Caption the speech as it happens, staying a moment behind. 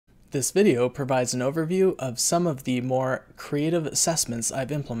This video provides an overview of some of the more creative assessments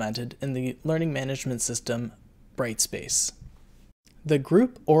I've implemented in the learning management system Brightspace. The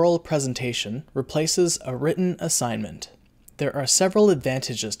group oral presentation replaces a written assignment. There are several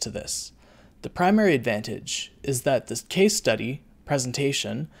advantages to this. The primary advantage is that the case study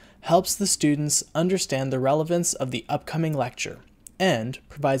presentation helps the students understand the relevance of the upcoming lecture and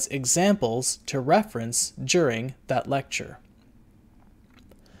provides examples to reference during that lecture.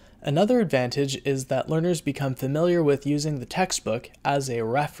 Another advantage is that learners become familiar with using the textbook as a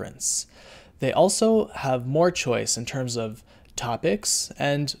reference. They also have more choice in terms of topics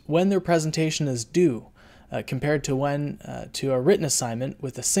and when their presentation is due, compared to a written assignment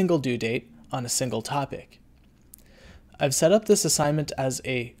with a single due date on a single topic. I've set up this assignment as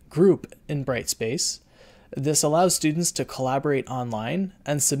a group in Brightspace. This allows students to collaborate online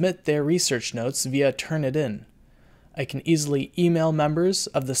and submit their research notes via Turnitin. I can easily email members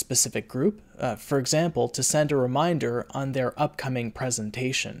of the specific group, for example, to send a reminder on their upcoming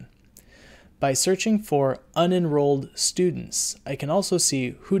presentation. By searching for unenrolled students, I can also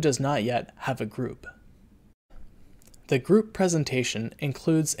see who does not yet have a group. The group presentation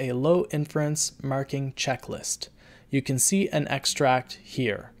includes a low inference marking checklist. You can see an extract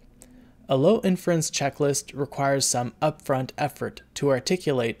here. A low inference checklist requires some upfront effort to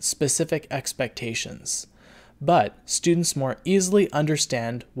articulate specific expectations, but students more easily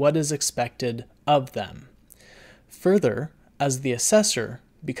understand what is expected of them. Further, as the assessor,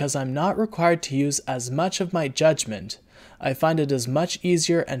 because I'm not required to use as much of my judgment, I find it is much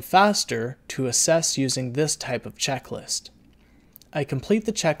easier and faster to assess using this type of checklist. I complete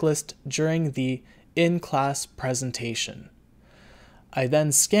the checklist during the in-class presentation. I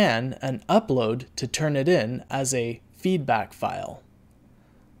then scan and upload to Turnitin as a feedback file.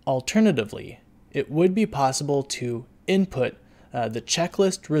 Alternatively, it would be possible to input the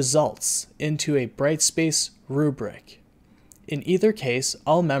checklist results into a Brightspace rubric. In either case,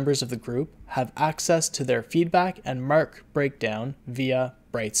 all members of the group have access to their feedback and mark breakdown via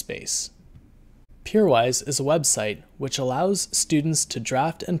Brightspace. Peerwise is a website which allows students to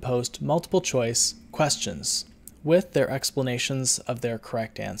draft and post multiple choice questions with their explanations of their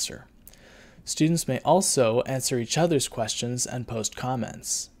correct answer. Students may also answer each other's questions and post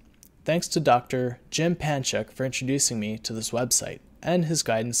comments. Thanks to Dr. Jim Panchuk for introducing me to this website and his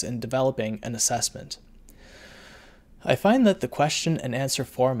guidance in developing an assessment. I find that the question and answer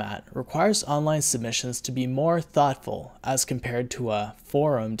format requires online submissions to be more thoughtful as compared to a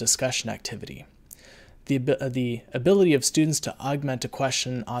forum discussion activity. The ability of students to augment a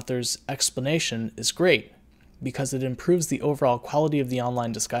question author's explanation is great because it improves the overall quality of the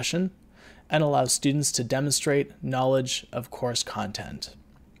online discussion and allows students to demonstrate knowledge of course content.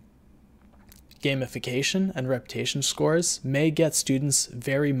 Gamification and reputation scores may get students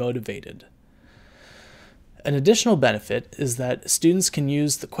very motivated. An additional benefit is that students can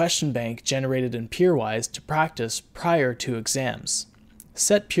use the question bank generated in Peerwise to practice prior to exams.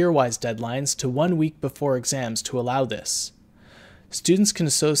 Set Peerwise deadlines to 1 week before exams to allow this. Students can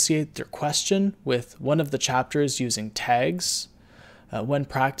associate their question with one of the chapters using tags. When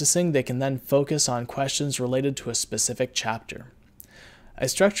practicing, they can then focus on questions related to a specific chapter. I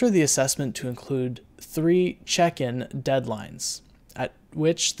structure the assessment to include 3 check-in deadlines, at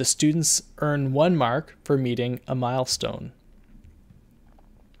which the students earn 1 mark for meeting a milestone.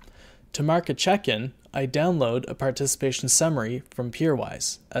 To mark a check-in, I download a participation summary from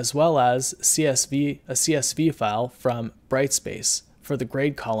Peerwise, as well as a CSV file from Brightspace for the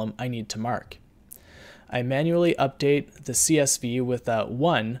grade column I need to mark. I manually update the CSV with a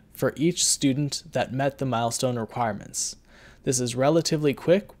 1 for each student that met the milestone requirements. This is relatively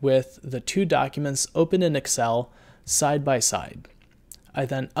quick with the 2 documents open in Excel side by side. I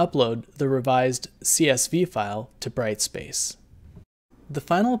then upload the revised CSV file to Brightspace. The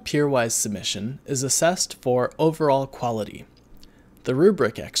final Peerwise submission is assessed for overall quality. The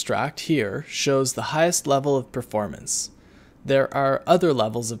rubric extract here shows the highest level of performance. There are other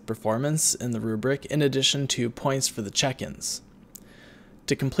levels of performance in the rubric in addition to points for the check-ins.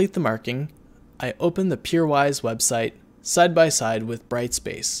 To complete the marking, I open the Peerwise website side by side with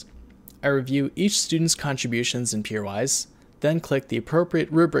Brightspace. I review each student's contributions in Peerwise, then click the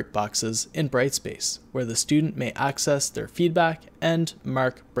appropriate rubric boxes in Brightspace, where the student may access their feedback and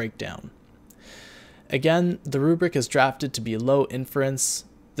mark breakdown. Again, the rubric is drafted to be low inference.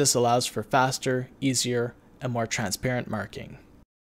 This allows for faster, easier, and more transparent marking.